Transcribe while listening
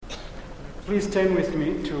Please turn with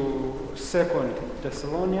me to 2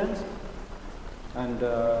 Thessalonians and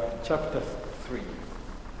chapter 3.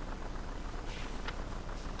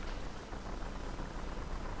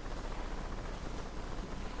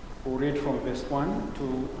 We'll read from verse 1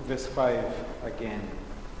 to verse 5 again.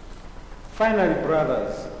 Finally,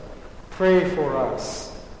 brothers, pray for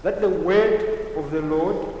us that the word of the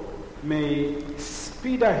Lord may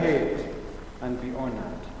speed ahead and be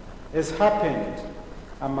honored, as happened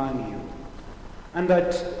among you, and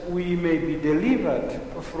that we may be delivered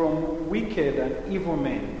from wicked and evil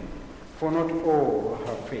men, for not all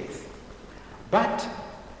have faith. But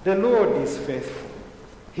the Lord is faithful.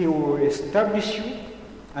 He will establish you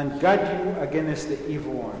and guard you against the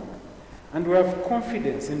evil one. And we have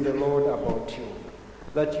confidence in the Lord about you,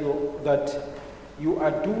 that you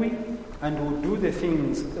are doing and will do the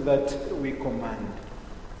things that we command.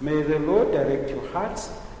 May the Lord direct your hearts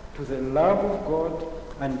to the love of God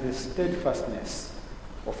and the steadfastness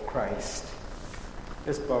of Christ.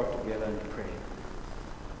 Let's bow together and pray.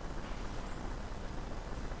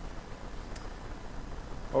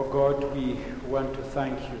 Oh God, we want to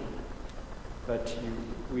thank you that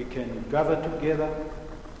we can gather together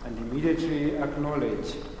and immediately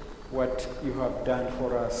acknowledge what you have done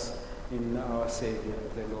for us in our Savior,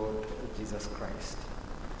 the Lord Jesus Christ.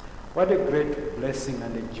 What a great blessing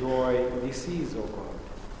and a joy this is, oh God,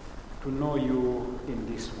 to know you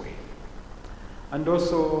in this way. And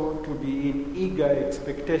also to be in eager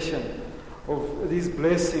expectation of these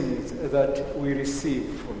blessings that we receive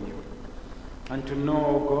from you. And to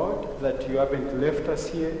know, God, that you haven't left us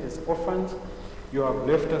here as orphans. You have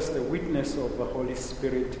left us the witness of the Holy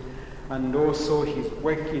Spirit and also his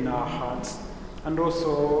work in our hearts, and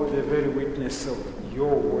also the very witness of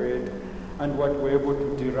your word and what we're able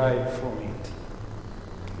to derive from it.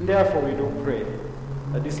 And therefore we do pray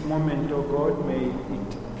that this moment, O God, may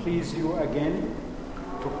it please you again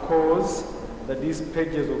to cause that these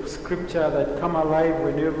pages of scripture that come alive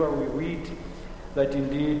whenever we read, that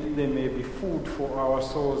indeed they may be food for our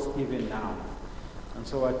souls even now. And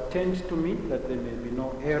so attend to me that there may be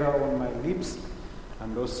no error on my lips,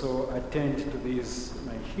 and also attend to these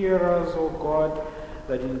my hearers, O God,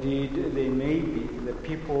 that indeed they may be the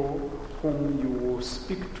people whom you will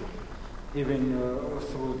speak to, even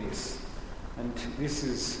through this. And this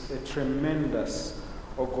is a tremendous,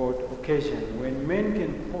 O God, occasion when men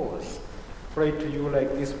can pause, pray to you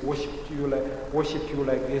like this, worship you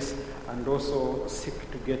like this, and also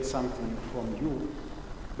seek to get something from you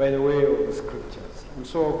by the way of the scriptures. And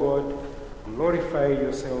so, O God, glorify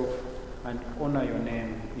yourself and honor your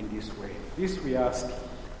name in this way. This we ask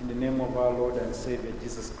in the name of our Lord and Savior,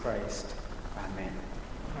 Jesus Christ. Amen.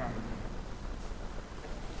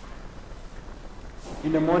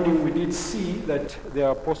 In the morning, we did see that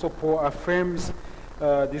the Apostle Paul affirms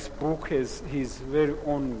this book as his very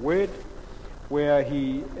own word, where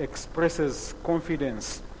he expresses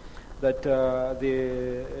confidence that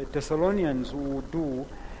the Thessalonians would do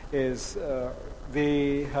as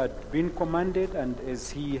they had been commanded and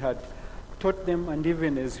as he had taught them, and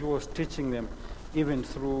even as he was teaching them, even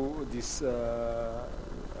through this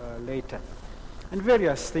later. And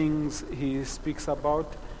various things he speaks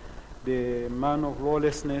about, the man of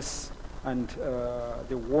lawlessness and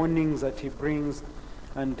the warnings that he brings,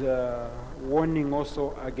 and warning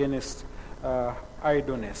also against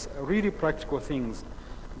idleness, really practical things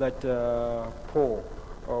that Paul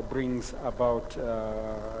brings about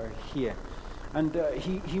here. And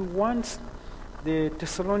he wants the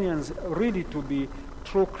Thessalonians really to be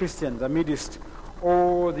true Christians amidst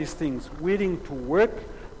all these things, willing to work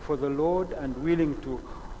for the Lord and willing to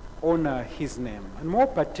honor his name. And more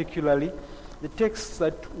particularly, the text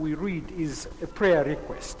that we read is a prayer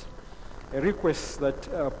request, a request that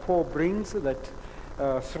Paul brings that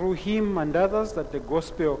through him and others that the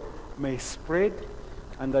gospel may spread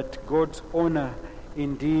and that God's honor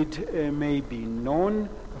indeed may be known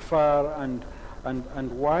far and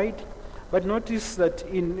wide. But notice that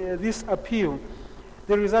in this appeal,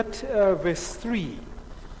 there is that verse 3,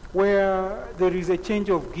 where there is a change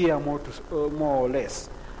of gear more or less.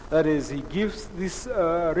 That is, he gives this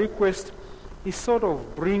request, he sort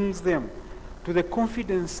of brings them to the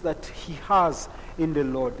confidence that he has in the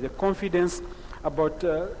Lord, the confidence about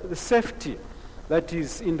the safety that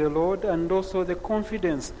is in the Lord, and also the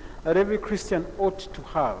confidence that every Christian ought to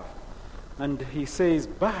have. And he says,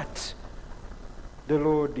 but the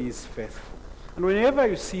Lord is faithful. And whenever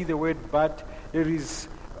you see the word but, there is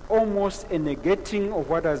almost a negating of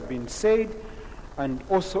what has been said, and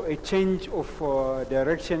also a change of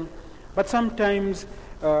direction, but sometimes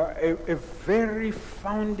a very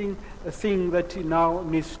founding thing that now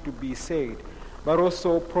needs to be said, but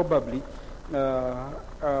also probably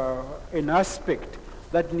an aspect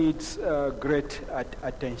that needs great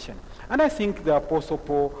attention. And I think the Apostle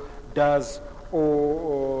Paul does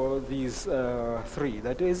all these three.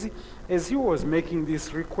 That is, as he was making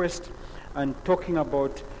this request and talking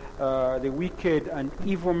about the wicked and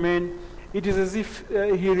evil men, it is as if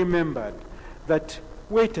he remembered that,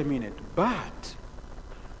 wait a minute, but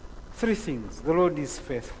three things. The Lord is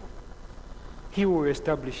faithful. He will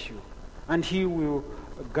establish you, and he will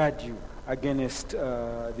guard you against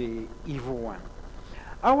the evil one.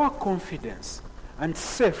 Our confidence and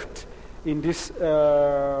safety in this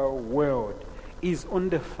world is on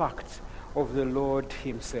the fact of the Lord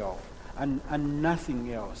himself and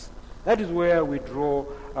nothing else. That is where we draw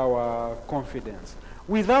our confidence.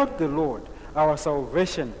 Without the Lord, our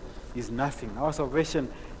salvation is nothing. Our salvation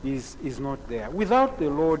is not there. Without the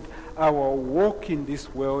Lord, our walk in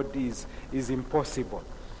this world is impossible.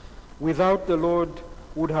 Without the Lord,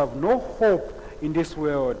 we would have no hope in this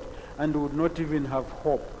world and would not even have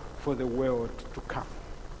hope for the world to come.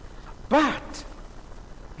 But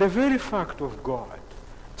the very fact of God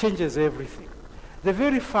changes everything. The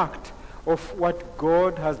very fact of what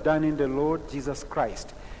God has done in the Lord Jesus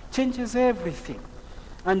Christ changes everything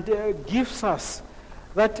and gives us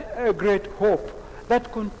that great hope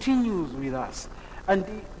that continues with us. And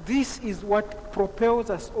this is what propels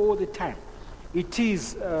us all the time. It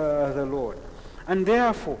is the Lord. And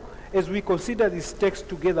therefore, as we consider this text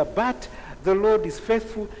together, but the Lord is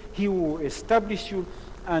faithful, he will establish you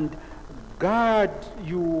and guard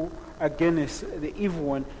you against the evil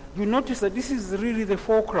one. You notice that this is really the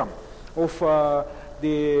fulcrum of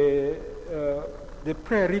the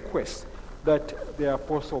prayer request that the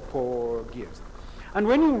Apostle Paul gives. And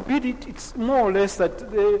when you read it, it's more or less that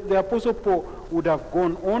the Apostle Paul would have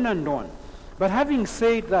gone on and on. But having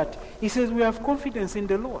said that, he says we have confidence in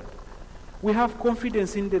the Lord. We have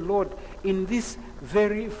confidence in the Lord in this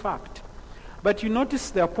very fact. But you notice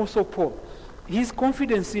the Apostle Paul, his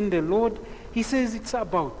confidence in the Lord, he says it's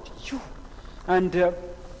about you. And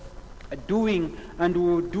doing, and we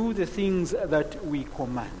will do the things that we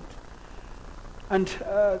command. And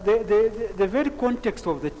the very context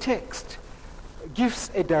of the text gives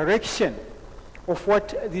a direction of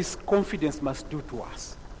what this confidence must do to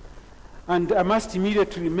us. And I must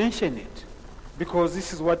immediately mention it, because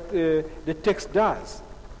this is what the text does.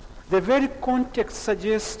 The very context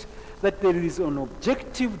suggests that there is an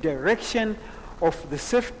objective direction of the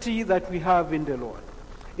safety that we have in the Lord.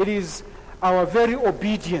 It is our very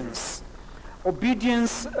obedience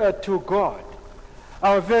to God,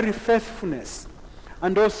 our very faithfulness,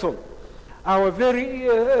 and also our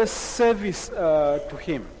very service to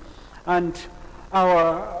him, and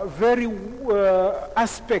our very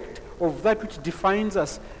aspect of that which defines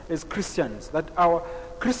us as Christians, that our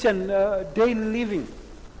Christian daily living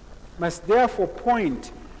must therefore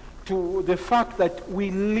point to the fact that we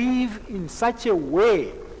live in such a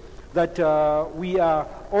way that we are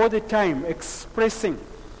all the time expressing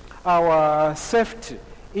our safety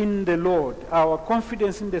in the Lord, our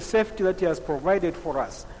confidence in the safety that he has provided for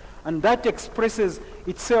us. And that expresses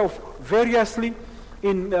itself variously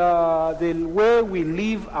in the way we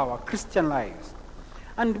live our Christian lives.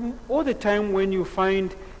 And all the time when you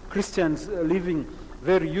find Christians living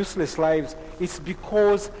very useless lives, it's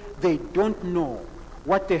because they don't know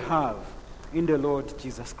what they have in the Lord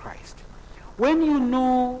Jesus Christ. When you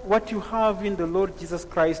know what you have in the Lord Jesus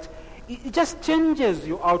Christ, it just changes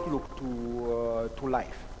your outlook to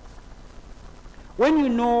life. When you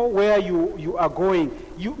know where you are going,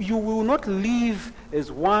 you will not live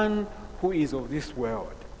as one who is of this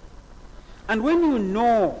world. And when you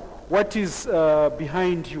know what is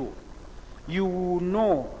behind you, you will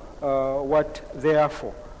know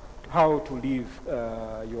how to live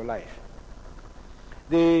your life.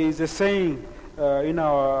 There is a saying in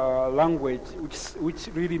our language which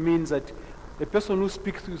really means that a person who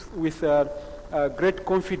speaks with great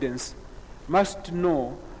confidence must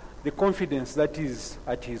know the confidence that is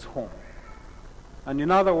at his home. And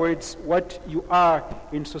in other words, what you are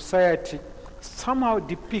in society somehow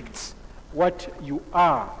depicts what you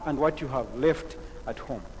are and what you have left at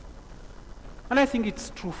home. And I think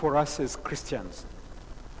it's true for us as Christians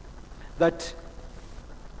that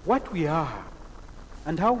what we are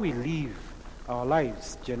and how we live our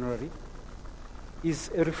lives generally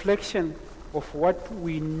is a reflection of what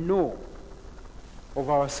we know of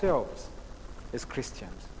ourselves as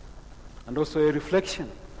Christians, and also a reflection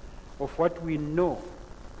of what we know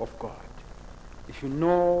of God. If you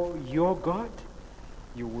know your God,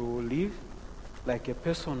 you will live like a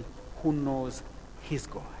person who knows his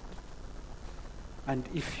God. And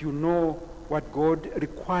if you know what God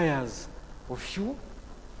requires of you,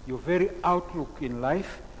 Your very outlook in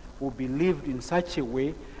life will be lived in such a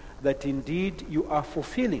way that indeed you are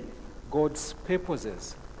fulfilling God's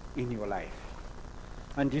purposes in your life.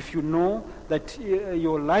 And if you know that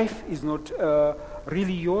your life is not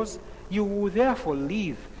really yours, you will therefore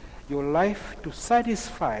live your life to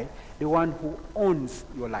satisfy the one who owns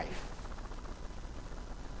your life.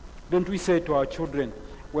 Don't we say to our children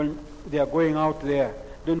when they are going out there,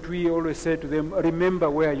 don't we always say to them, remember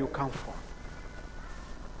where you come from?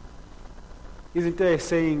 Isn't there a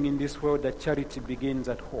saying in this world that charity begins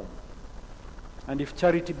at home? And if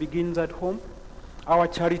charity begins at home, our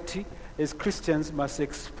charity as Christians must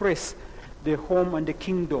express the home and the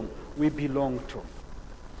kingdom we belong to.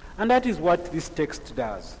 And that is what this text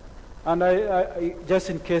does. And I just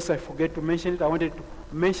in case I forget to mention it, I wanted to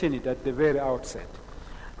mention it at the very outset,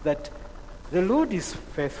 that the Lord is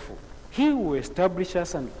faithful. He will establish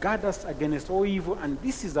us and guard us against all evil, and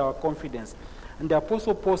this is our confidence. And the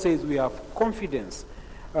Apostle Paul says we have confidence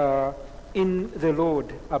in the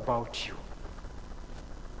Lord about you.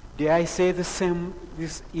 Dare I say the same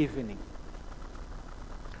this evening?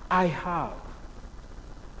 I have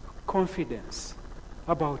confidence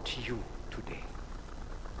about you today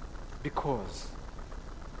because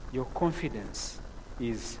your confidence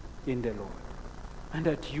is in the Lord and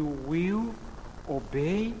that you will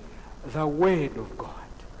obey the word of God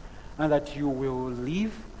and that you will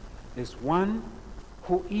live as one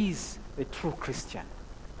who is a true Christian.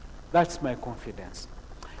 That's my confidence.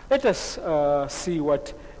 Let us see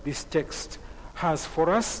what this text has for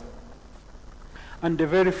us. And the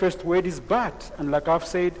very first word is but. And like I've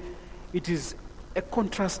said, it is a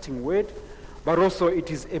contrasting word, but also it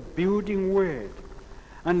is a building word.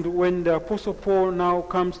 And when the Apostle Paul now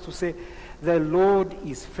comes to say, the Lord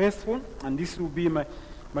is faithful, and this will be my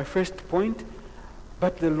first point,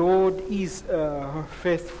 but the Lord is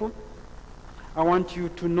faithful, I want you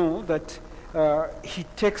to know that he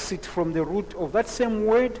takes it from the root of that same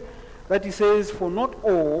word that he says, for not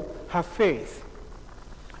all have faith.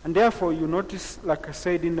 And therefore, you notice, like I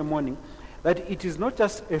said in the morning, that it is not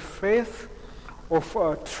just a faith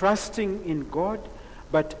of trusting in God,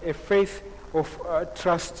 but a faith of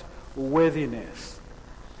trustworthiness.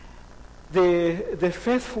 The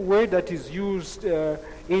faithful word that is used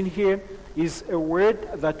in here is a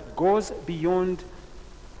word that goes beyond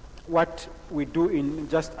what we do in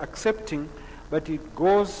just accepting, but it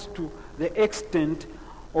goes to the extent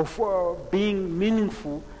of being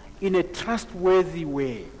meaningful in a trustworthy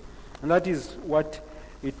way. And that is what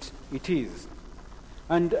it is.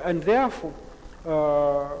 And therefore,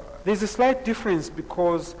 there's a slight difference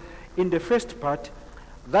because in the first part,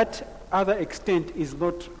 that other extent is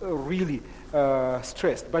not really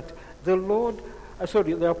stressed. But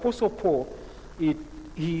the Apostle Paul,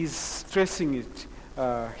 he's stressing it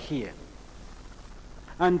here.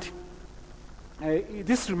 And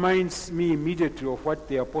this reminds me immediately of what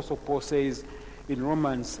the Apostle Paul says in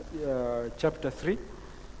Romans chapter 3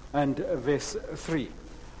 and verse 3,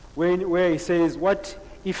 where he says, what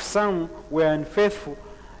if some were unfaithful?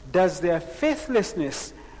 Does their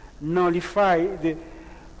faithlessness nullify the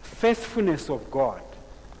faithfulness of God?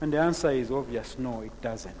 And the answer is obvious, no, it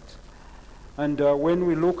doesn't. And when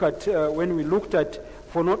we looked at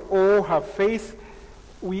for not all have faith,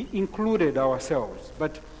 we included ourselves.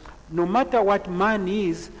 But no matter what man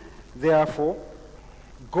is, therefore,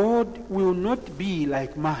 God will not be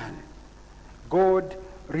like man. God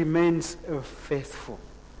remains faithful.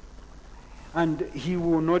 And he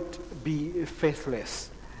will not be faithless.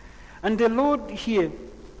 And the Lord here,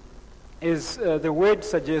 as the word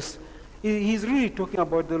suggests, he's really talking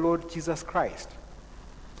about the Lord Jesus Christ.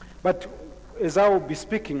 But as I will be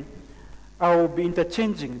speaking, I will be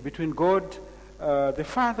interchanging between God the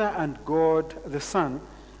Father and God the Son,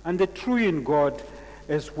 and the triune God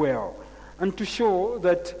as well. And to show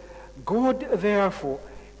that God, therefore,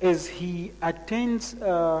 as he attends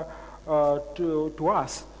to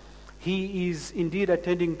us, he is indeed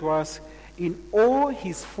attending to us in all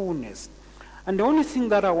his fullness. And the only thing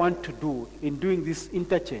that I want to do in doing this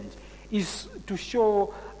interchange is to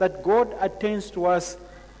show that God attends to us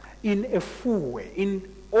in a full way, in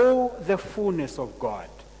all the fullness of God.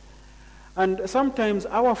 And sometimes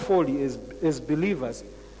our folly as believers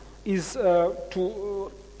is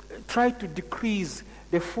to try to decrease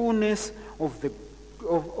the fullness of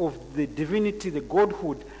the divinity, the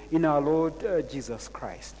Godhood in our Lord Jesus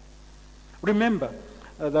Christ. Remember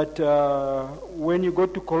that when you go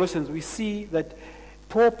to Colossians, we see that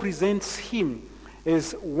Paul presents him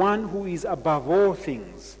as one who is above all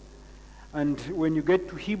things. And when you get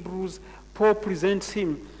to Hebrews, Paul presents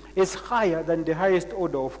him as higher than the highest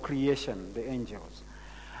order of creation, the angels.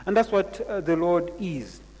 And that's what the Lord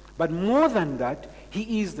is. But more than that,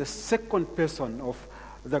 he is the second person of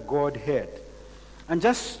the Godhead. And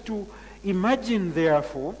just to imagine,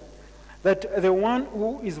 therefore, that the one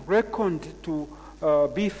who is reckoned to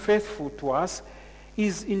be faithful to us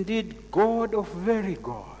is indeed God of very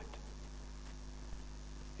God.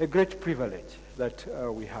 A great privilege that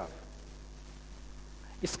we have.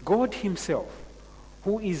 It's God himself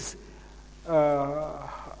who is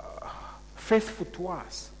faithful to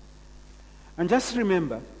us. And just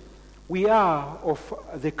remember, we are of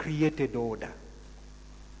the created order.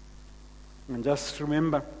 And just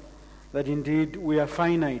remember that indeed we are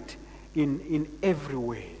finite in every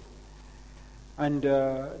way. And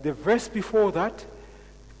the verse before that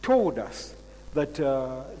told us that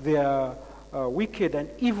there are wicked and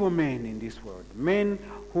evil men in this world, men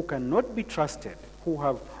who cannot be trusted, who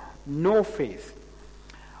have no faith.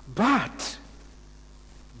 But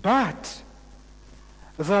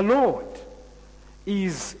the Lord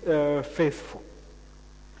is faithful.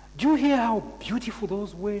 Do you hear how beautiful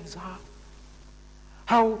those words are?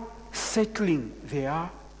 How settling they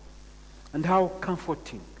are, and how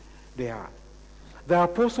comforting they are. The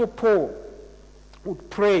Apostle Paul would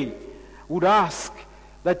pray, would ask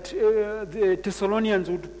that the Thessalonians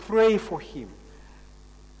would pray for him.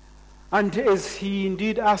 And as he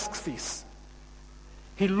indeed asks this,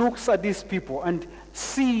 he looks at these people and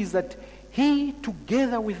sees that he,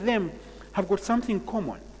 together with them, have got something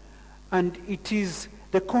common. And it is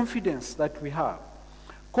the confidence that we have.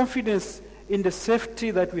 Confidence in the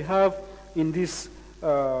safety that we have in this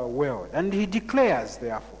world. And he declares,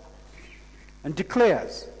 therefore, and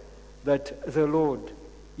declares that the Lord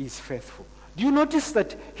is faithful. Do you notice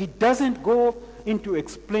that he doesn't go into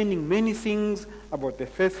explaining many things about the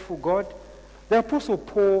faithful God? The Apostle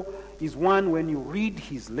Paul is one, when you read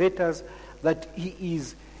his letters, that he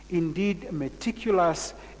is indeed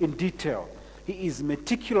meticulous in detail. He is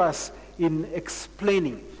meticulous in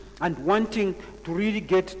explaining and wanting to really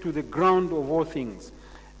get to the ground of all things.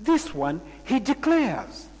 This one, he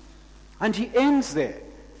declares, and he ends there.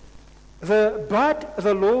 But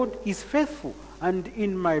the Lord is faithful. And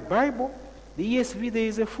in my Bible, the ESV, there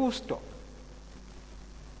is a full stop.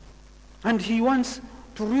 And he wants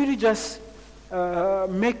to really just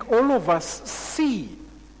make all of us see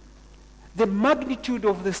the magnitude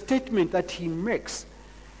of the statement that he makes.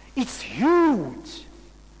 It's huge.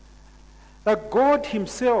 That God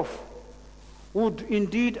himself would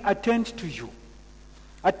indeed attend to you,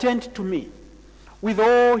 attend to me, with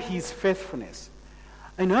all his faithfulness.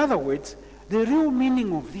 In other words, the real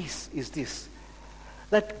meaning of this is this,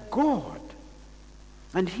 that God,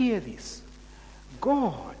 and hear this,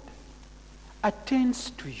 God attends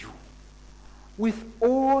to you with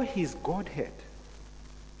all his Godhead.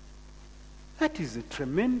 That is a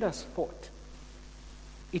tremendous thought.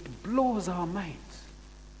 It blows our minds.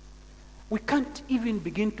 We can't even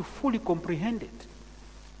begin to fully comprehend it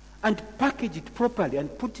and package it properly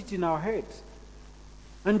and put it in our heads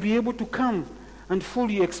and be able to come and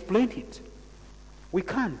fully explain it. We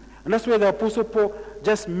can't. And that's why the Apostle Paul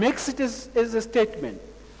just makes it as a statement,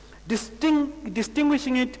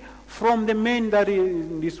 distinguishing it from the men that are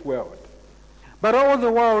in this world. But all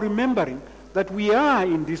the while remembering that we are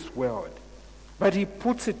in this world. But he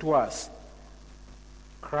puts it to us.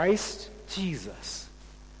 Christ Jesus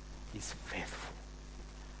is faithful.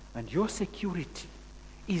 And your security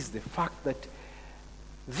is the fact that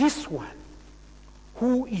this one,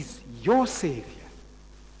 who is your Savior,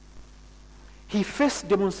 he first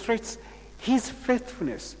demonstrates his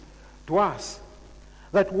faithfulness to us,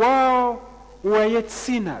 that while we were yet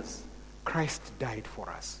sinners, Christ died for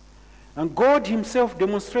us. And God himself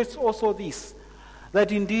demonstrates also this,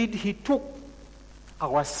 that indeed he took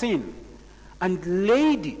our sin and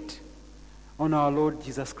laid it on our Lord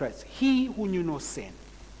Jesus Christ, he who knew no sin,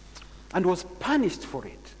 and was punished for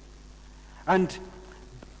it. And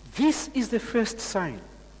this is the first sign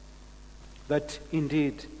that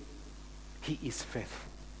indeed he is faithful.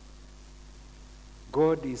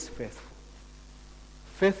 God is faithful.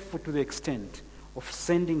 Faithful to the extent of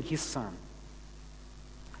sending his Son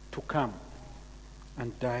to come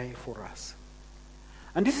and die for us.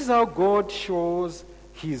 And this is how God shows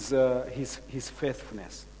his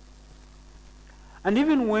faithfulness. And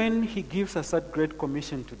even when he gives us that great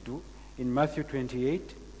commission to do in Matthew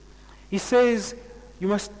 28, he says, you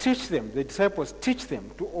must teach them, the disciples, teach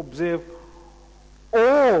them to observe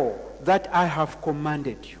all that I have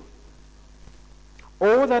commanded you.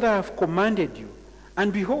 All that I have commanded you.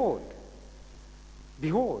 And behold,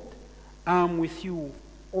 I am with you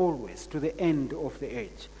always to the end of the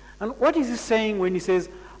age. And what is he saying when he says,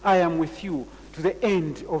 I am with you to the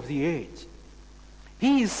end of the age?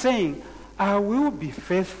 He is saying, I will be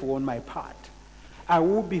faithful on my part. I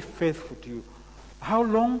will be faithful to you. How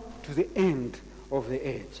long? To the end of the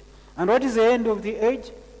age. And what is the end of the age?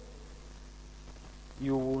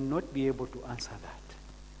 You will not be able to answer that.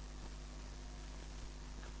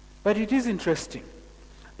 But it is interesting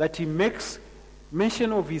that he makes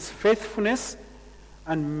mention of his faithfulness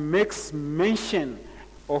and makes mention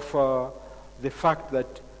of the fact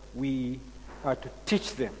that we are to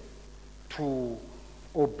teach them to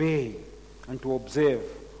obey and to observe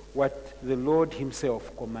what the Lord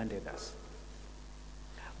himself commanded us.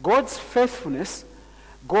 God's faithfulness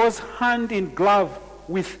goes hand in glove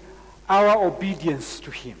with our obedience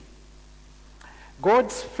to him.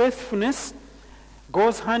 God's faithfulness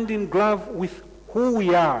goes hand in glove with who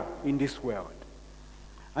we are in this world.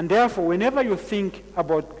 And therefore, whenever you think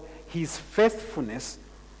about his faithfulness,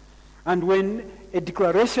 and when a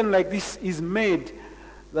declaration like this is made,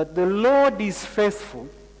 that the Lord is faithful,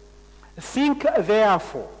 think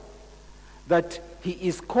therefore that he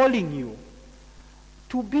is calling you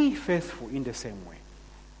to be faithful in the same way,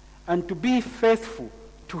 and to be faithful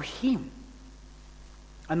to him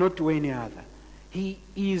and not to any other. He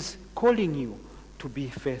is calling you to be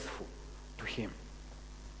faithful to him.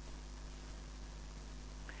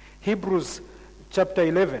 Hebrews chapter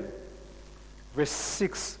 11, verse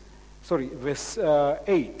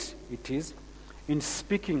 8 it is, in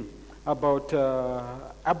speaking about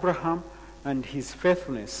Abraham and his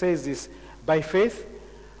faithfulness, says this: by faith,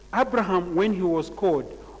 Abraham, when he was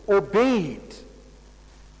called, obeyed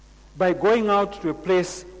by going out to a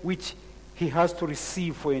place which he has to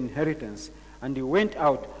receive for inheritance. And he went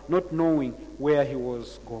out not knowing where he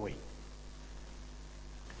was going.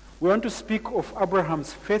 We want to speak of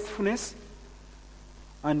Abraham's faithfulness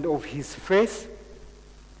and of his faith,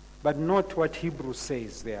 but not what Hebrews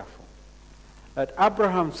says, therefore. That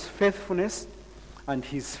Abraham's faithfulness and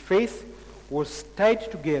his faith was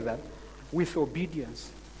tied together with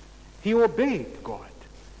obedience. He obeyed God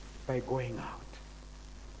by going out.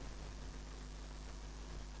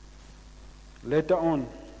 Later on,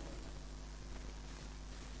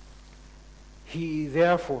 he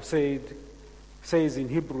therefore says in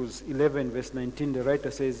Hebrews 11 verse 19, the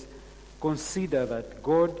writer says, consider that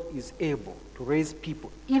God is able to raise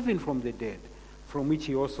people even from the dead, from which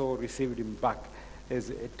he also received him back as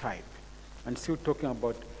a type. And still talking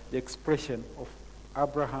about the expression of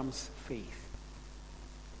Abraham's faith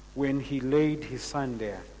when he laid his son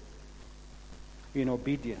there in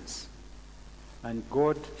obedience, and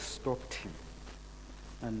God stopped him.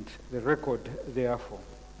 And the record, therefore,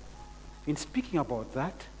 in speaking about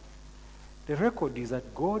that, the record is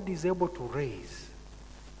that God is able to raise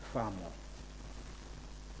far more.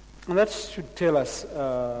 And that should tell us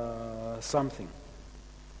something.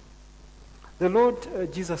 The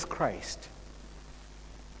Lord Jesus Christ,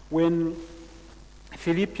 when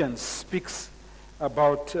Philippians speaks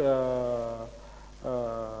about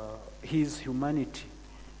his humanity,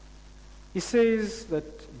 he says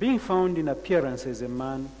that being found in appearance as a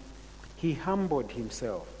man, he humbled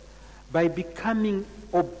himself by becoming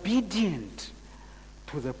obedient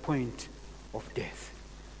to the point of death,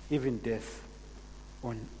 even death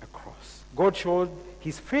on a cross. God showed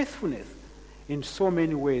his faithfulness in so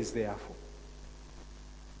many ways, therefore.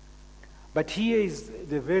 But here is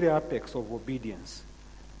the very apex of obedience.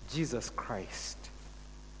 Jesus Christ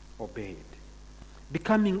obeyed,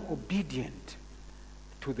 becoming obedient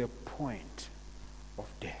to the point of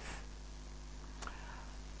death.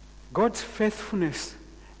 God's faithfulness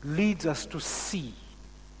leads us to see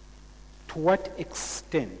to what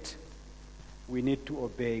extent we need to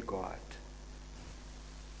obey God.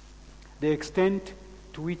 The extent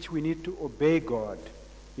to which we need to obey God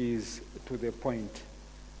is to the point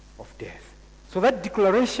of death. So that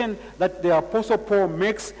declaration that the Apostle Paul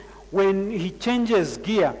makes when he changes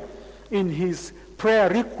gear in his prayer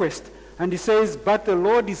request, and he says, but the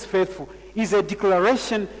Lord is faithful, is a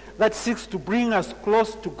declaration that seeks to bring us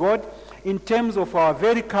close to God in terms of our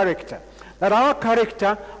very character. That our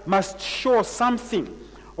character must show something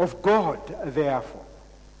of God, therefore.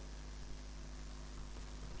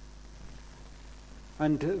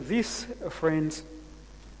 And this, friends,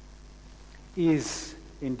 is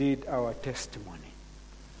indeed our testimony.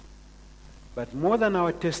 But more than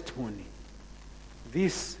our testimony,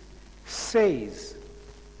 this says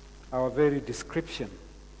our very description.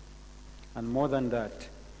 And more than that,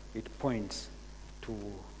 it points to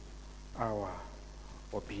our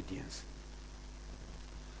obedience.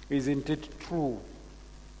 Isn't it true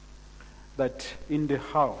that in the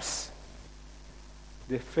house,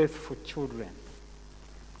 the faithful children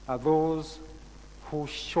are those who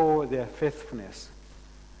show their faithfulness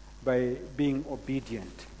by being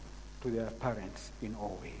obedient to their parents in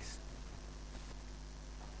all ways.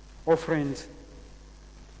 Oh friends,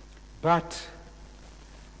 but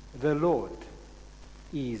the Lord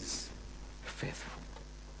is faithful.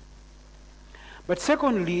 But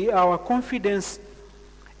secondly, our confidence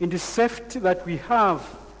in the safety that we have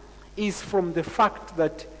is from the fact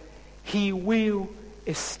that He will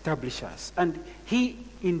establish us. And He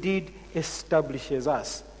indeed establishes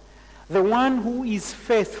us. The one who is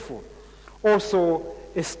faithful also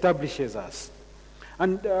establishes us.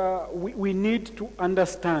 And we need to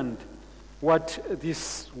understand what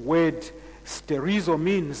this word sterizo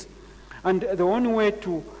means. And the only way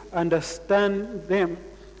to understand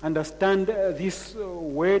this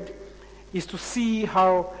word is to see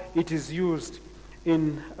how it is used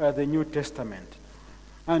in the New Testament.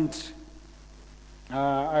 And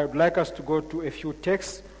I would like us to go to a few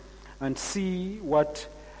texts and see what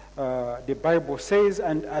the Bible says,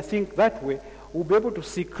 and I think that way we'll be able to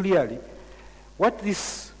see clearly what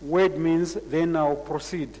this word means. Then I'll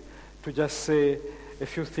proceed to just say a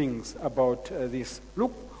few things about this.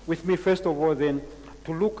 Look with me first of all then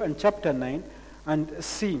to Luke and chapter 9 and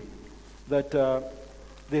see that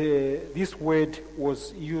this word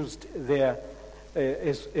was used there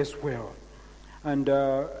as well. And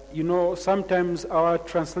sometimes our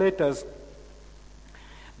translators,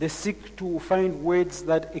 they seek to find words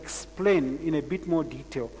that explain in a bit more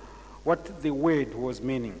detail what the word was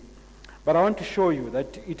meaning. But I want to show you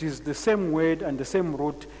that it is the same word and the same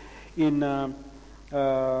root in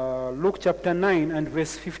Luke chapter 9 and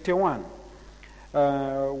verse 51,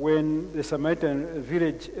 when the Samaritan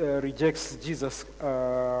village rejects Jesus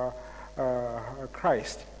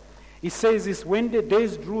Christ. It says this, when the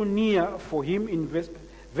days drew near for him, in verse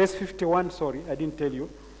 51, sorry, I didn't tell you,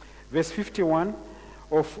 verse 51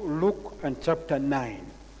 of Luke and chapter 9.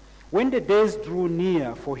 When the days drew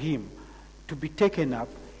near for him to be taken up,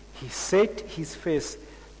 he set his face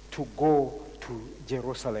to go to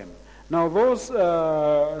Jerusalem. Now those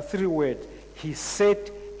three words, he set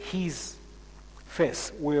his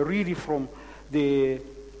face, were really from the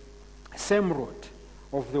same root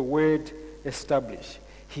of the word establish.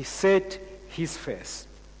 He set his face.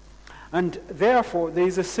 And therefore, there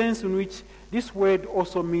is a sense in which this word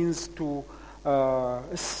also means to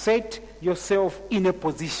set yourself in a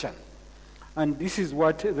position. And this is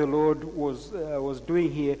what the Lord was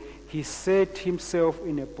doing here. He set himself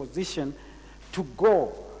in a position to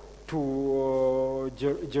go to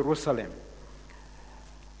Jerusalem.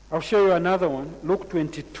 I'll show you another one, Luke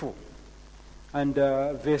 22 and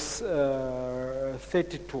verse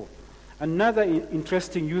 32. Another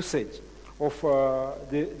interesting usage of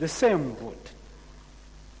the same root.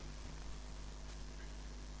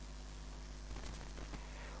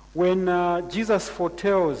 When Jesus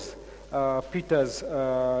foretells Peter's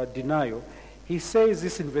denial, he says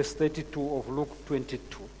this in verse 32 of Luke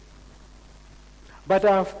 22. But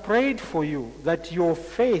I have prayed for you that your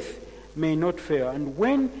faith may not fail, and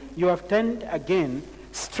when you have turned again,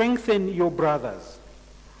 strengthen your brothers.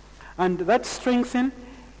 And that strengthen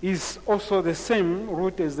is also the same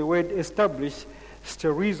root as the word establish,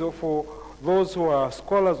 sterizo. For those who are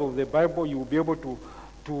scholars of the Bible, you will be able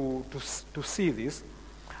to see this.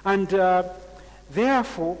 And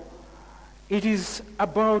therefore, it is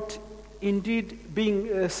about indeed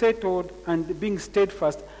being settled and being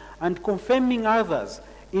steadfast and confirming others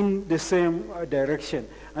in the same direction.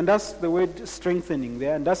 And that's the word strengthening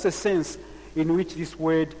there, and that's the sense in which this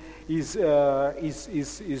word is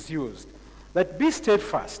used. That be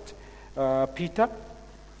steadfast, Peter,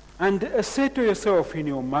 and settle yourself in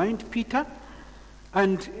your mind, Peter,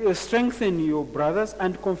 and strengthen your brothers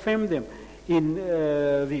and confirm them in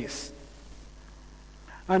this.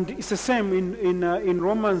 And it's the same in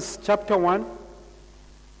Romans chapter 1,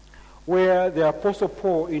 where the Apostle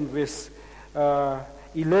Paul in verse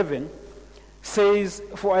 11 says,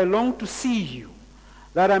 "For I long to see you,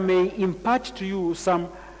 that I may impart to you some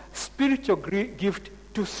spiritual gift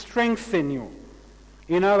to strengthen you."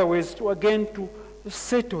 In other words, to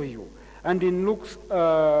settle you. And in Luke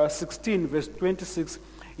 16, verse 26,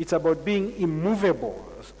 it's about being immovable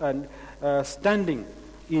and standing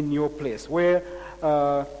in your place, where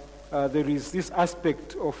there is this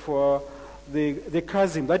aspect of the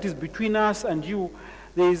chasm that is between us and you.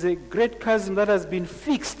 There is a great chasm that has been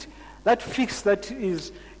fixed. That fix that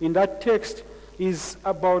is in that text is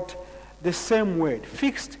about the same word,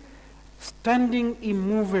 fixed, standing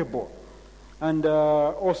immovable. And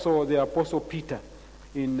also the Apostle Peter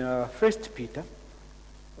in 2 Peter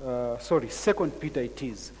it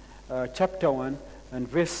is, chapter 1 and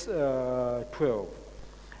verse 12,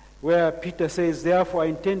 where Peter says, "Therefore I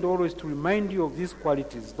intend always to remind you of these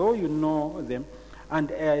qualities, though you know them,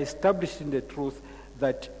 and are established in the truth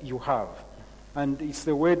that you have. And it's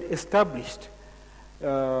the word established.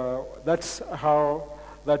 That's how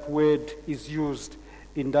that word is used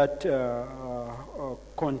in that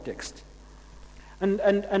context.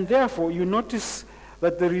 And therefore, you notice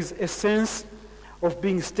that there is a sense of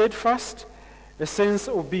being steadfast, a sense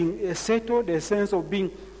of being settled, a sense of being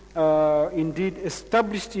indeed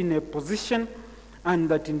established in a position, and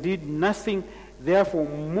that indeed nothing therefore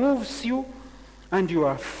moves you, and you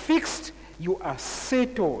are fixed, you are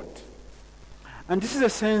settled. And this is a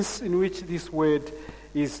sense in which this word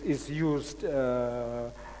is used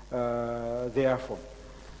therefore.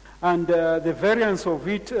 And the variance of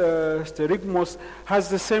it, sterigmos, has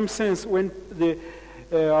the same sense when the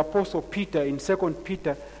Apostle Peter in 2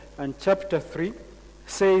 Peter and chapter 3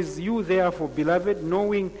 says, "You therefore, beloved,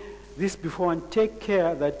 knowing this before, and take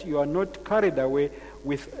care that you are not carried away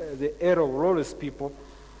with the error of lawless people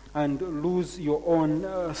and lose your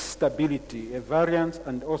own stability." A variance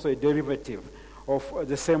and also a derivative of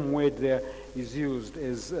the same word there is used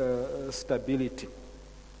as stability.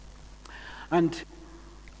 And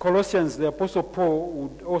Colossians, the Apostle Paul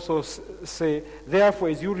would also say, "Therefore,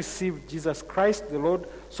 as you received Jesus Christ the Lord,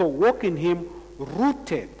 so walk in him,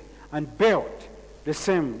 rooted and built," the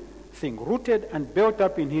same thing, rooted and built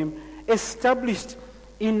up in him, established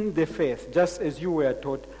in the faith, just as you were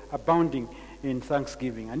taught, abounding in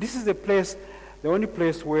thanksgiving. And this is the place, the only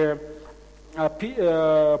place where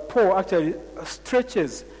Paul actually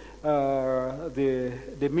stretches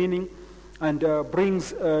the meaning and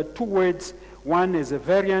brings two words. One is a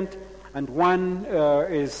variant, and one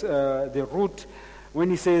is the root.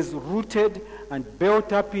 When he says rooted and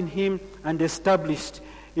built up in him and established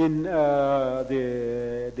in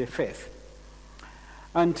the faith.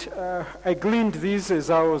 And I gleaned this as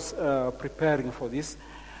I was preparing for this.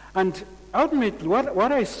 And ultimately,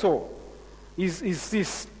 what I saw is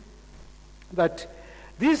this, that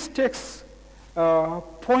these texts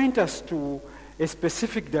point us to a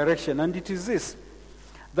specific direction, and it is this,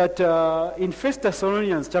 that in 1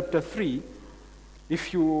 Thessalonians chapter 3,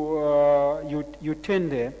 if you turn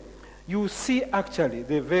there, you see actually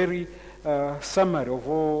the very summary of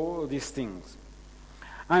all these things.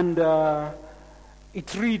 And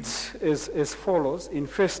it reads as follows in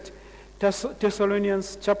 1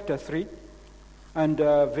 Thessalonians chapter 3 and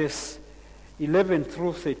verse 11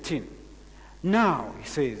 through 13. "Now," he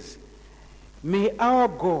says, "may our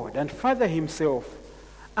God and Father himself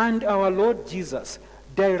and our Lord Jesus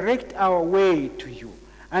direct our way to you,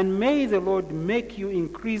 and may the Lord make you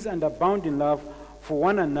increase and abound in love for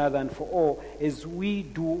one another and for all, as we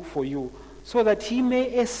do for you, so that he may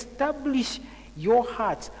establish your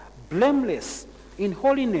hearts blameless in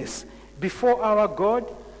holiness before our God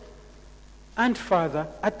and Father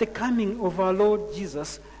at the coming of our Lord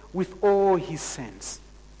Jesus with all his saints."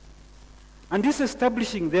 And this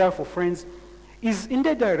establishing, therefore, friends, is in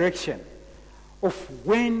the direction of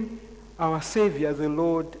when our Savior, the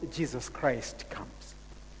Lord Jesus Christ, comes.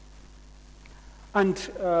 And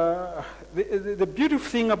the beautiful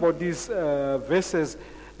thing about these verses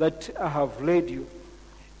that I have led you,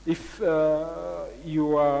 if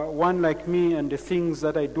you are one like me and the things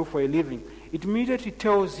that I do for a living, it immediately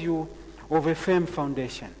tells you of a firm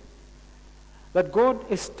foundation. That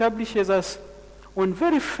God establishes us on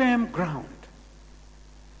very firm ground.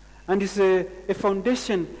 And it's a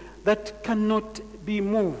foundation that cannot be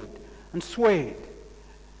moved and swayed,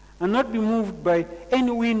 and not be moved by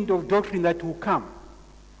any wind of doctrine that will come.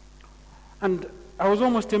 And I was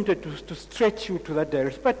almost tempted to stretch you to that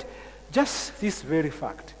direction, but just this very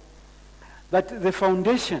fact, that the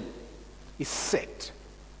foundation is set,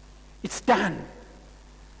 it's done,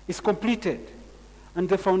 it's completed, and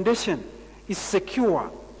the foundation is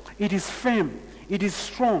secure, it is firm, it is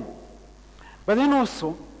strong. But then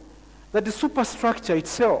also, that the superstructure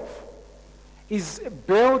itself is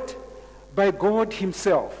built by God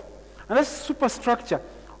himself. And that's the superstructure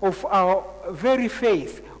of our very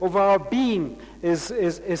faith, of our being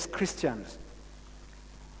as Christians.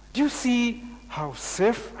 Do you see how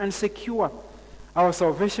safe and secure our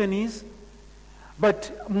salvation is?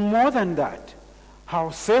 But more than that,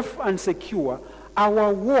 how safe and secure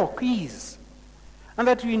our walk is. And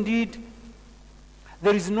that indeed,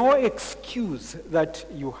 there is no excuse that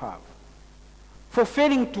you have for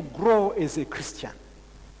failing to grow as a Christian,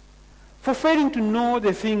 for failing to know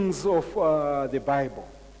the things of the Bible,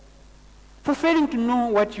 for failing to know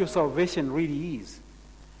what your salvation really is,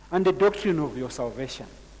 and the doctrine of your salvation.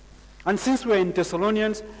 And since we're in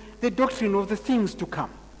Thessalonians, the doctrine of the things to come.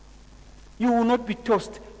 You will not be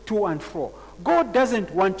tossed to and fro. God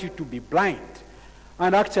doesn't want you to be blind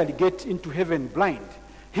and actually get into heaven blind.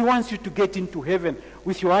 He wants you to get into heaven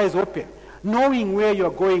with your eyes open, knowing where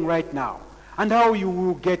you're going right now and how you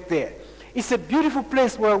will get there. It's a beautiful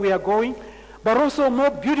place where we are going, but also more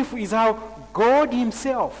beautiful is how God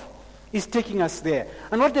himself is taking us there.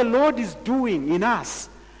 And what the Lord is doing in us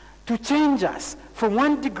to change us from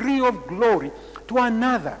one degree of glory to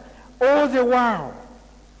another, all the while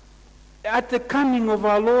at the coming of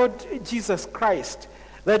our Lord Jesus Christ,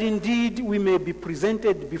 that indeed we may be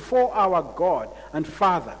presented before our God and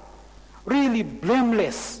Father, really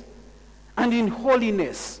blameless and in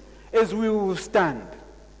holiness as we will stand.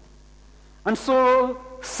 And so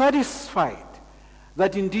satisfied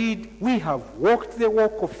that indeed we have walked the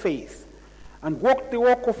walk of faith, and walked the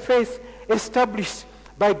walk of faith established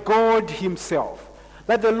by God himself,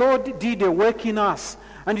 that the Lord did a work in us,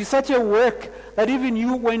 and it's such a work that even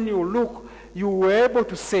you, when you look, you were able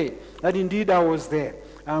to say that indeed I was there,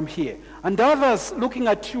 I'm here. And others looking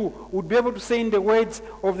at you would be able to say in the words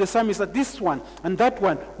of the psalmist that this one and that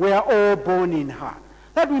one were all born in her.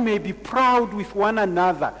 That we may be proud with one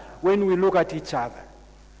another when we look at each other.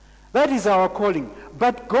 That is our calling.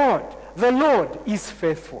 But God, the Lord, is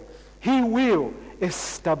faithful. He will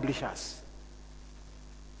establish us.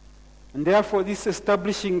 And therefore, this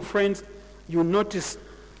establishing, friends, you notice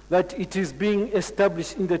that it is being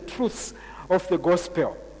established in the truths of the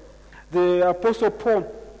gospel. The Apostle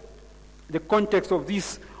Paul, the context of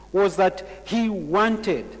this was that he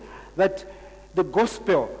wanted that the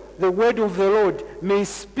gospel, the word of the Lord, may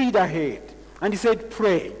speed ahead. And he said,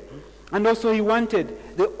 pray. And also he wanted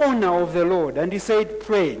the honor of the Lord. And he said,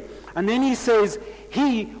 pray. And then he says,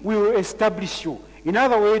 he will establish you. In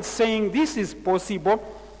other words, saying this is possible.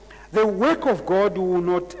 The work of God will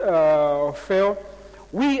not fail.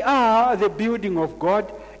 We are the building of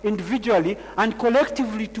God individually and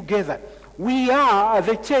collectively together. We are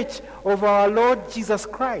the church of our Lord Jesus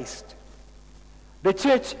Christ. The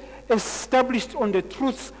church established on the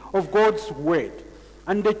truths of God's word.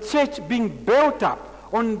 And the church being built up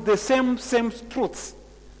on the same truths.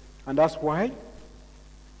 And that's why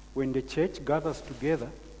when the church gathers together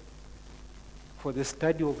for the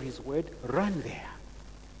study of his word, run there.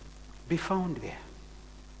 Be found there.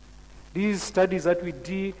 These studies that we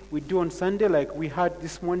do on Sunday, like we had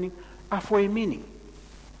this morning, are for a meaning,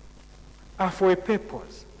 are for a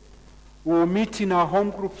purpose. We'll meet in our home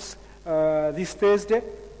groups this Thursday.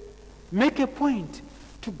 Make a point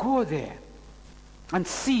to go there and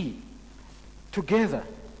see together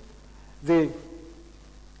the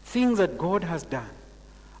things that God has done,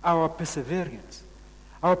 our perseverance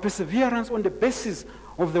on the basis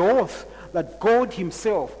of the oath that God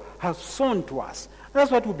himself has sown to us.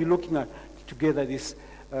 That's what we'll be looking at together this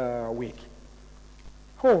week.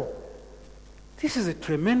 Oh, this is a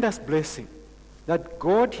tremendous blessing that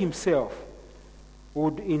God himself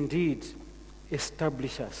would indeed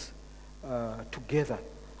establish us together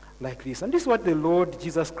like this. And this is what the Lord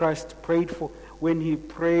Jesus Christ prayed for when he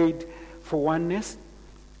prayed for oneness.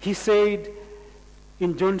 He said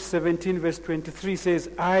in John 17 verse 23, says,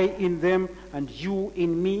 I in them and you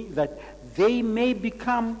in me, that they may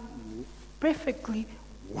become perfectly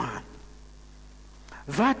one,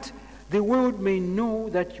 that the world may know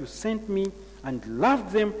that you sent me and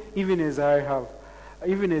loved them even as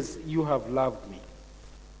you have loved me.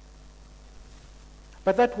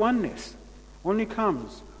 But that oneness only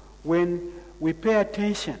comes when we pay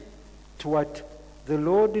attention to what the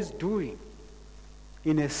Lord is doing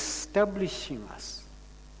in establishing us.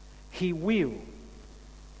 He will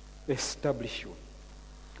establish you.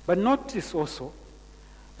 But notice also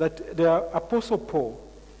that the Apostle Paul,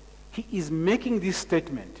 he is making this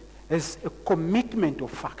statement as a commitment of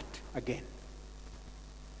fact again.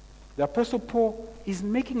 The Apostle Paul is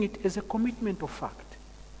making it as a commitment of fact.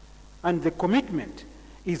 And the commitment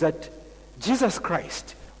is that Jesus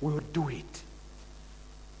Christ will do it.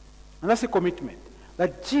 And that's a commitment.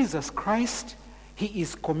 That Jesus Christ, he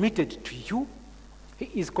is committed to you. He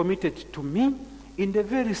is committed to me in the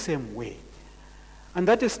very same way. And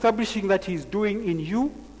that establishing that he is doing in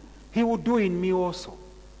you, he will do in me also.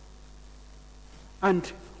 And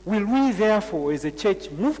will we therefore as a church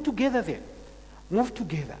move together then? Move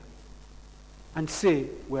together and say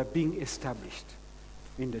we are being established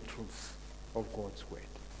in the truths of God's word.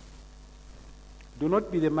 Do not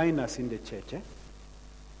be the minus in the church.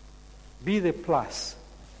 Be the plus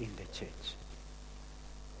in the church.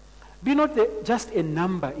 Be not just a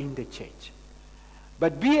number in the church,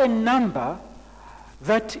 but be a number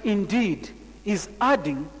that indeed is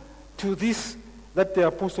adding to this that the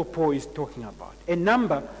Apostle Paul is talking about. A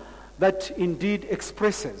number that indeed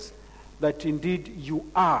expresses that indeed you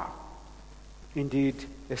are indeed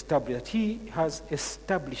established, that he has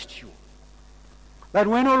established you. That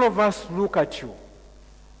when all of us look at you,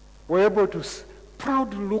 we're able to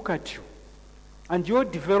proudly look at you and your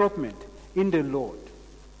development in the Lord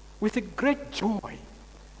with a great joy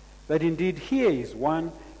that indeed here is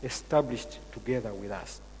one established together with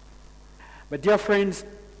us. But dear friends,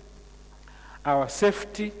 our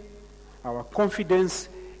safety, our confidence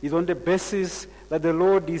is on the basis that the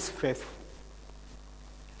Lord is faithful.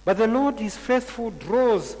 But the Lord is faithful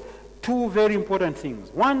draws two very important things.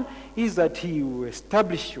 One is that he will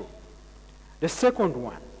establish you. The second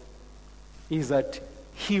one is that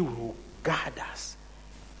he will guard us.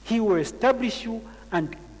 He will establish you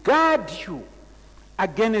and guard you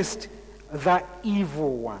against the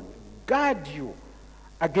evil one. Guard you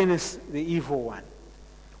against the evil one.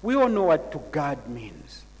 We all know what to guard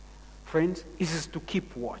means. Friends, it is to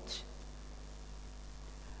keep watch.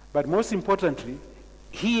 But most importantly,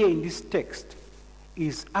 here in this text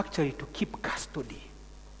is actually to keep custody.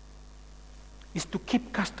 Is to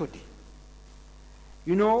keep custody.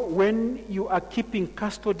 You know, when you are keeping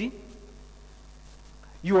custody,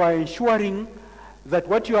 you are ensuring that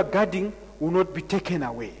what you are guarding will not be taken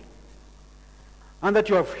away. And that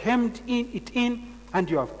you have hemmed it in and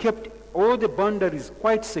you have kept all the boundaries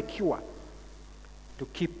quite secure to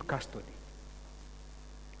keep custody.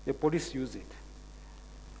 The police use it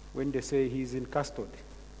when they say he's in custody.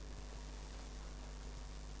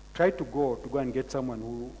 Try to go and get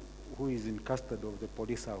someone who is in custody of the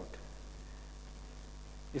police out.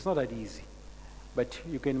 It's not that easy. But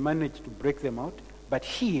you can manage to break them out. But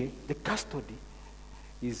here, the custody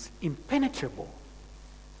is impenetrable,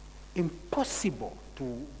 impossible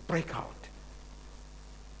to break out.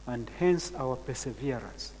 And hence our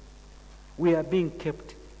perseverance. We are being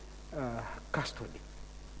kept custody.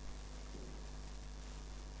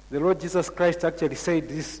 The Lord Jesus Christ actually said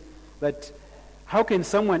this, that how can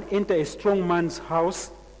someone enter a strong man's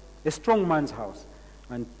house,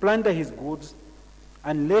 and plunder his goods,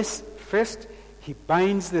 unless first he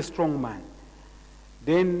binds the strong man?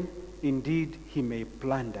 Then indeed he may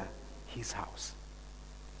plunder his house.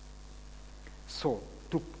 So,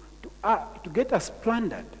 to get us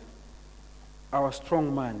plundered, our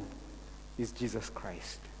strong man is Jesus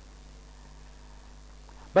Christ.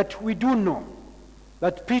 But we do know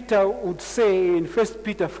that Peter would say in 1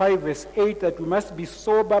 Peter 5 verse 8 that we must be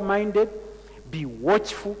sober-minded, be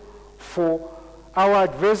watchful, for our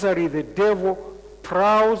adversary, the devil,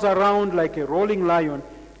 prowls around like a rolling lion,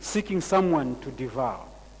 seeking someone to devour.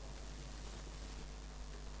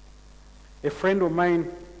 A friend of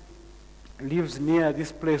mine lives near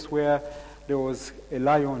this place where there was a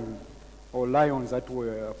lion or lions that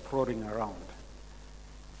were prowling around.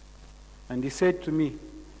 And he said to me,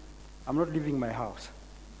 I'm not leaving my house.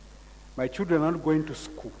 My children are not going to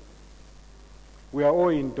school. We are all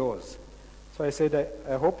indoors. So I said,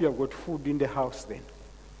 I hope you have got food in the house then.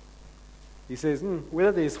 He says,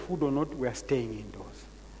 whether there is food or not, we are staying indoors.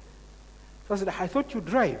 So I said, I thought you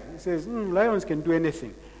drive. He says, lions can do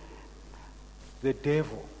anything. The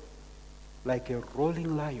devil, like a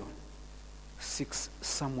rolling lion, seeks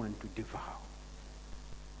someone to devour.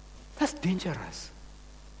 That's dangerous.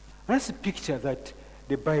 And that's a picture that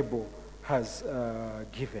the Bible has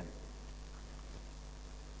given.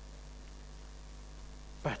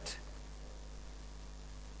 But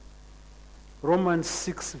Romans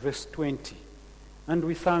 6 verse 20, and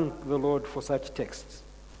we thank the Lord for such texts.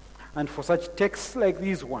 And for such texts like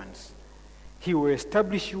these ones, he will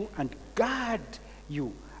establish you and guard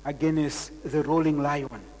you against the rolling lion.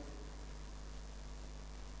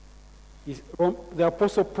 The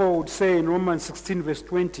Apostle Paul would say in Romans 16 verse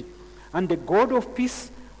 20, and the God of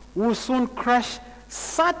peace will soon crush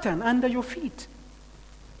Satan under your feet.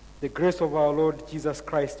 The grace of our Lord Jesus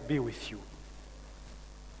Christ be with you.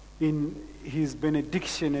 In his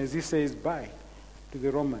benediction, as he says bye to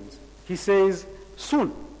the Romans, he says,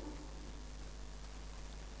 soon,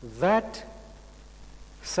 that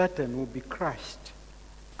Satan will be crushed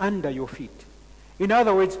under your feet. In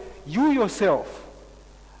other words, you yourself,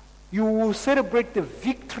 you will celebrate the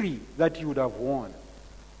victory that you would have won.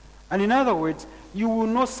 And in other words, you will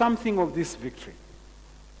know something of this victory.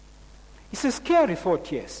 It's a scary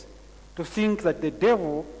thought, yes, to think that the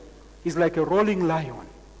devil is like a rolling lion,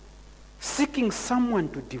 seeking someone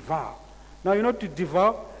to devour. Now, you know, to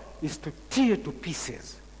devour is to tear to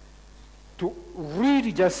pieces, to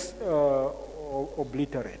really just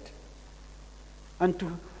obliterate. And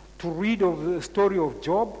to read of the story of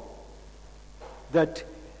Job, that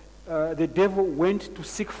the devil went to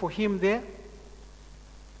seek for him there,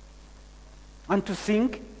 and to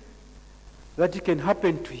think that it can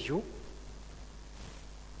happen to you,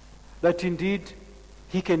 that indeed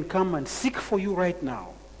he can come and seek for you right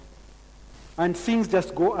now. and things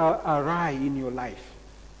just go awry in your life,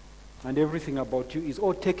 and everything about you is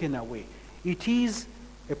all taken away. It is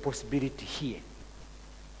a possibility here.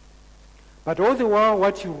 But all the while,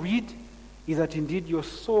 what you read is that indeed your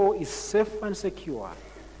soul is safe and secure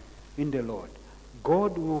in the Lord.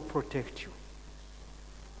 God will protect you.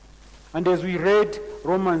 And as we read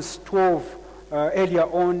Romans 12 earlier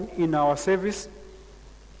on in our service,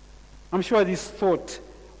 I'm sure this thought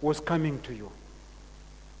was coming to you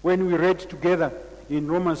when we read together in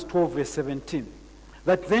Romans 12 verse 17,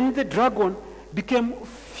 that then the dragon became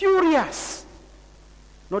furious,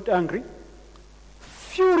 not angry,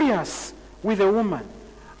 furious with the woman,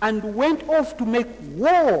 and went off to make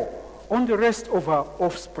war on the rest of her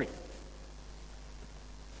offspring.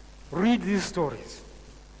 Read these stories.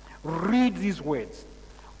 Read these words.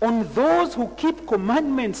 On those who keep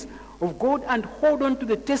commandments of God and hold on to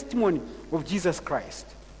the testimony of Jesus Christ.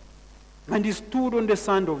 And he stood on the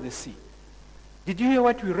sand of the sea. Did you hear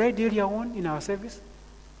what we read earlier on in our service?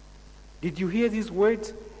 Did you hear these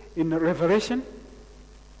words in Revelation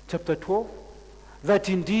chapter 12? That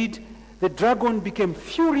indeed the dragon became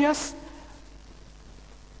furious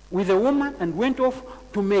with the woman and went off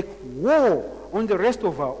to make war on the rest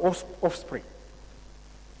of her offspring.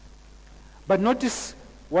 But notice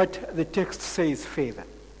what the text says further.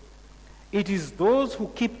 It is those who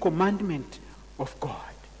keep commandment of God.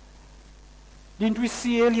 Didn't we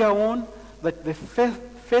see earlier on that the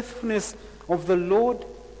faithfulness of the Lord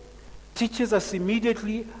teaches us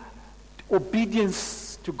immediately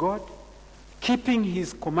obedience to God, keeping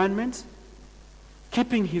his commandments,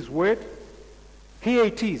 keeping his word? Here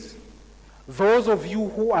it is. Those of you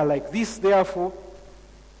who are like this, therefore,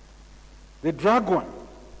 the dragon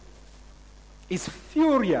is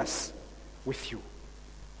furious with you.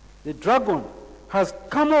 The dragon has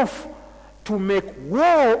come off to make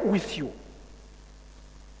war with you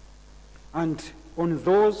and on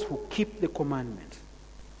those who keep the commandment.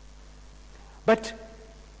 But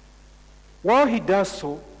while he does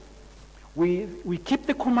so, we keep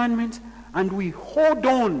the commandment and we hold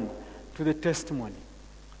on to the testimony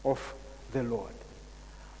of the Lord.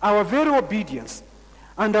 Our very obedience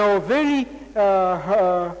and our very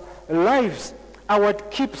lives are what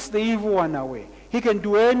keeps the evil one away. He can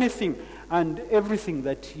do anything and everything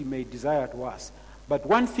that he may desire to us. But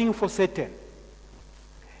one thing for Satan,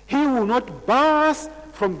 he will not bar us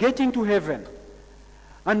from getting to heaven.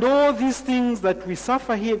 And all these things that we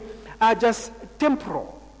suffer here are just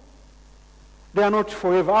temporal. They are not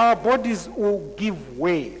forever. Our bodies will give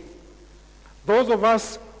way. Those of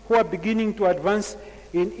us who are beginning to advance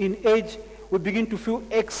in age will begin to feel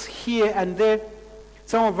aches here and there.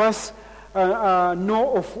 Some of us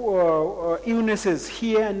know of illnesses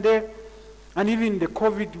here and there. And even the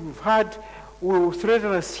COVID we've had will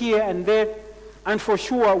threaten us here and there. And for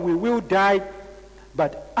sure we will die.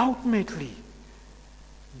 But ultimately,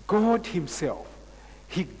 God himself,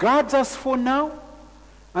 he guards us for now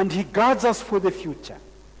and he guards us for the future.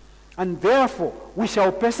 And therefore, we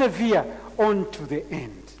shall persevere on to the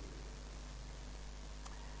end.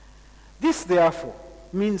 This, therefore,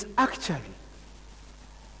 means actually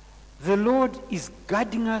the Lord is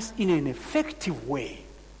guarding us in an effective way.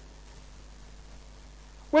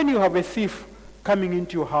 When you have a thief coming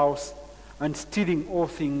into your house and stealing all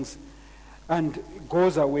things and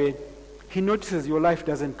goes away, he notices your life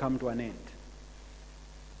doesn't come to an end.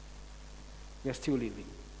 You're still living.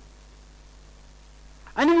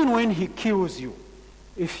 And even when he kills you,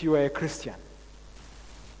 if you are a Christian,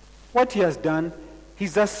 what he has done,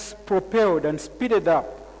 he's just propelled and speeded up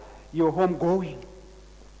your home going.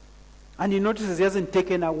 And he notices he hasn't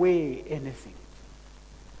taken away anything.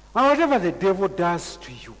 And whatever the devil does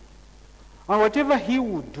to you, and whatever he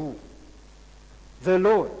will do, the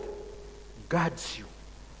Lord guards you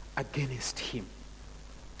against him.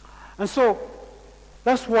 And so,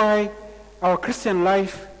 that's why our Christian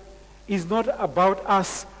life is not about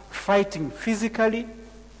us fighting physically.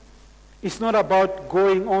 It's not about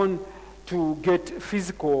going on to get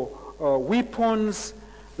physical weapons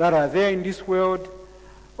that are there in this world.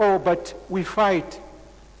 Oh, but we fight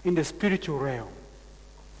in the spiritual realm,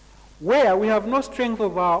 where we have no strength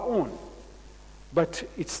of our own, but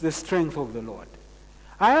it's the strength of the Lord.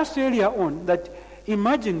 I asked earlier on that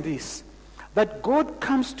imagine this, that God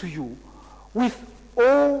comes to you with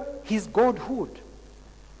all his godhood.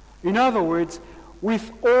 In other words,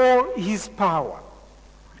 with all his power.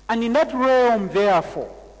 And in that realm,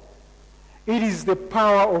 therefore, it is the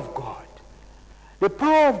power of God. The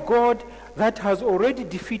power of God that has already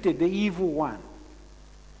defeated the evil one.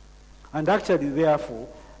 And actually, therefore,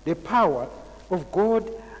 the power of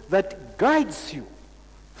God that guides you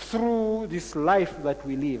through this life that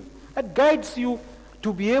we live that guides you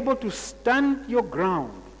to be able to stand your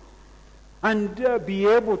ground and be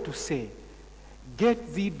able to say,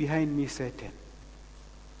 "Get thee behind me, Satan."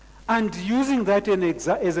 And using that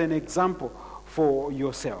as an example for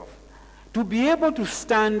yourself. To be able to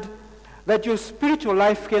stand that your spiritual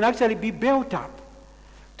life can actually be built up.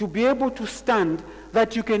 To be able to stand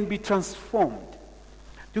that you can be transformed.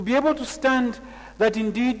 To be able to stand that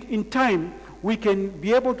indeed in time we can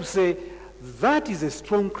be able to say, "That is a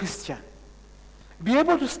strong Christian." Be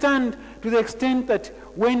able to stand to the extent that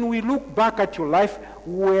when we look back at your life,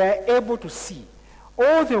 we are able to see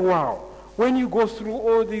all the while, when you go through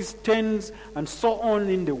all these turns and so on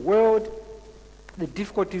in the world, the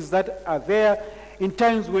difficulties that are there, in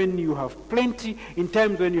times when you have plenty, in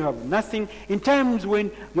times when you have nothing, in times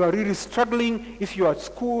when you are really struggling, if you are at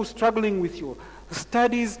school, struggling with your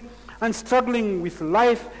studies and struggling with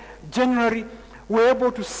life generally, we're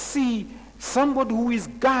able to see somebody who is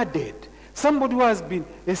guarded, somebody who has been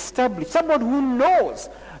established, somebody who knows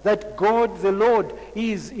that God, the Lord,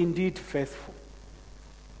 is indeed faithful.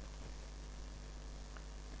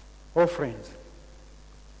 Oh friends,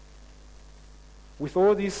 with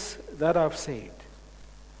all this that I've said,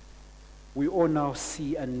 we all now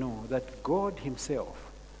see and know that God himself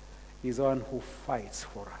is the one who fights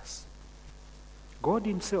for us. God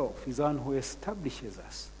himself is the one who establishes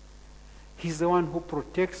us. He's the one who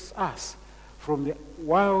protects us from the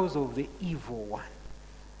wiles of the evil one.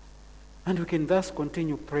 And we can thus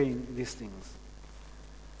continue praying these things.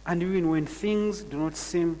 And even when things do not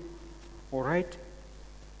seem all right,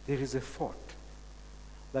 there is a thought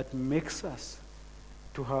that makes us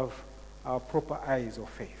to have our proper eyes of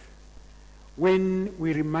faith. When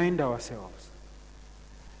we remind ourselves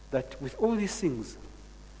that with all these things,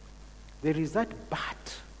 there is that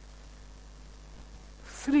but,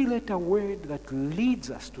 three-letter word that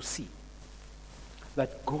leads us to see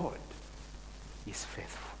that God is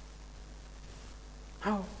faithful.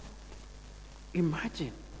 Now,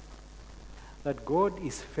 imagine that God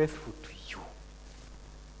is faithful to you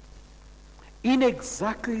in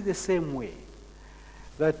exactly the same way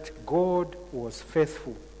that God was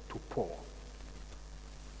faithful to Paul.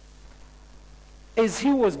 As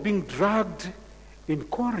he was being dragged in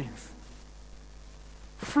Corinth,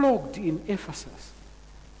 flogged in Ephesus,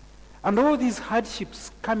 and all these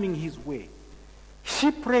hardships coming his way,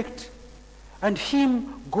 shipwrecked, and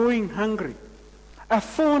him going hungry, a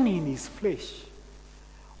thorn in his flesh,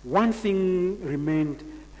 one thing remained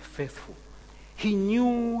faithful. He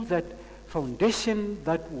knew that foundation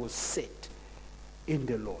that was set in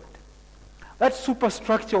the Lord. That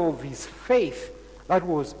superstructure of his faith that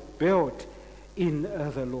was built in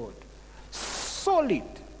the Lord. Solid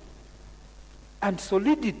and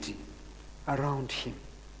solidity around him.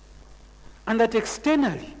 And that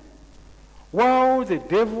externally, while the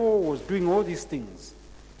devil was doing all these things,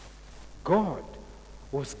 God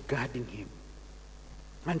was guarding him.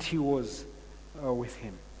 And he was with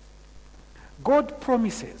him. God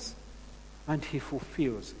promises and he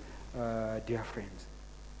fulfills, dear friends.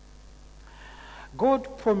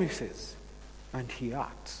 God promises and he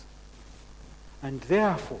acts. And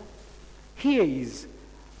therefore, here is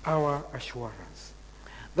our assurance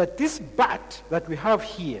that this but that we have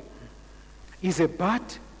here is a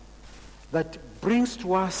but that brings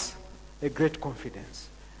to us a great confidence.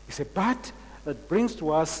 It's a but that brings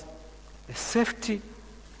to us a safety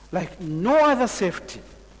like no other safety.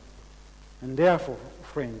 And therefore,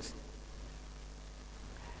 friends,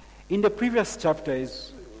 in the previous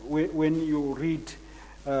chapters, when you read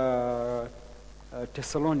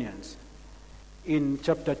Thessalonians, in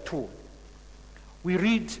chapter 2, we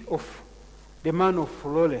read of the man of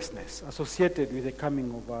lawlessness associated with the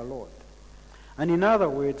coming of our Lord. And in other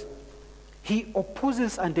words, he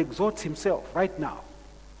opposes and exalts himself right now.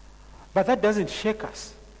 But that doesn't shake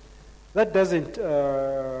us. That doesn't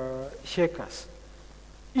shake us.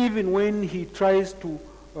 Even when he tries to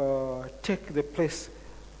take the place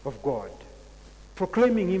of God,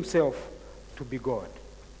 proclaiming himself to be God.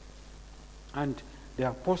 And the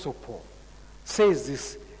Apostle Paul says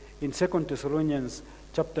this in 2 Thessalonians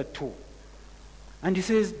chapter 2. And he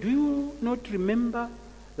says, "Do you not remember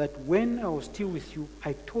that when I was still with you,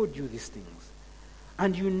 I told you these things?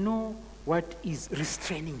 And you know what is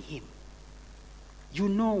restraining him." You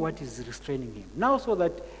know what is restraining him. Now so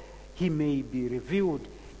that he may be revealed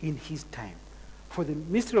in his time. For the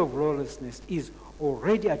mystery of lawlessness is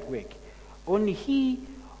already at work. Only he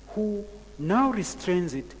who now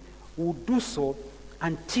restrains it will do so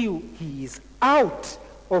until he is out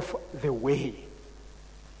of the way.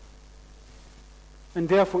 And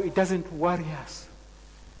therefore it doesn't worry us.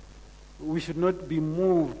 We should not be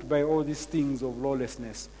moved by all these things of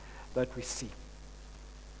lawlessness that we see.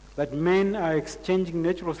 That men are exchanging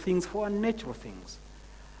natural things for unnatural things.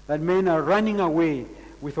 That men are running away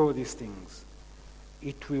with all these things.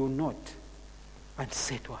 It will not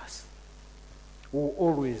unset us. We will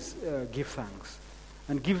always give thanks.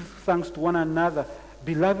 And give thanks to one another,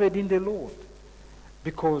 beloved in the Lord,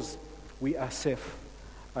 because we are safe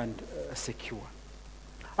and secure.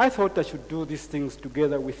 I thought I should do these things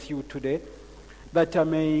together with you today, that I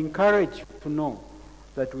may encourage you to know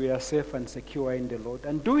that we are safe and secure in the Lord.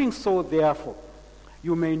 And doing so, therefore,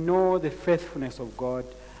 you may know the faithfulness of God,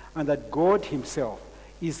 and that God himself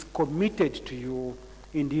is committed to you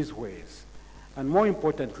in these ways. And more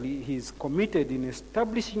importantly, he is committed in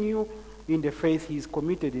establishing you in the faith. He is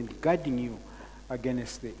committed in guarding you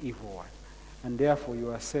against the evil one. And therefore,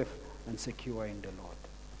 you are safe and secure in the Lord.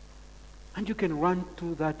 And you can run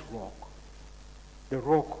to that rock, the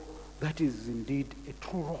rock that is indeed a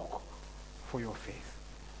true rock for your faith,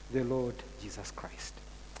 the Lord Jesus Christ.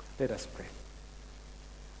 Let us pray.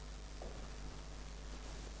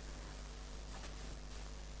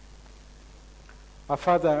 Our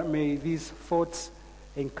Father, may these thoughts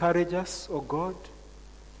encourage us, O God,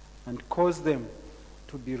 and cause them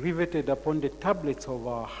to be riveted upon the tablets of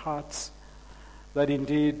our hearts, that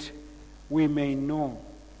indeed we may know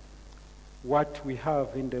what we have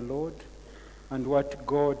in the Lord and what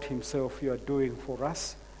God himself you are doing for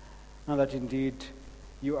us, and that indeed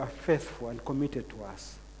you are faithful and committed to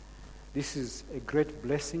us. This is a great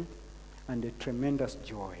blessing and a tremendous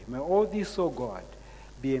joy. May all this, O God,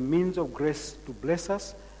 be a means of grace to bless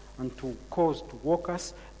us and to cause to walk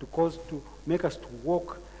us, to cause to make us to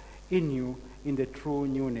walk in you in the true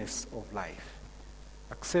newness of life.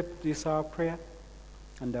 Accept this our prayer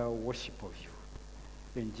and our worship of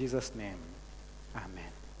you. In Jesus' name,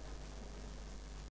 amen.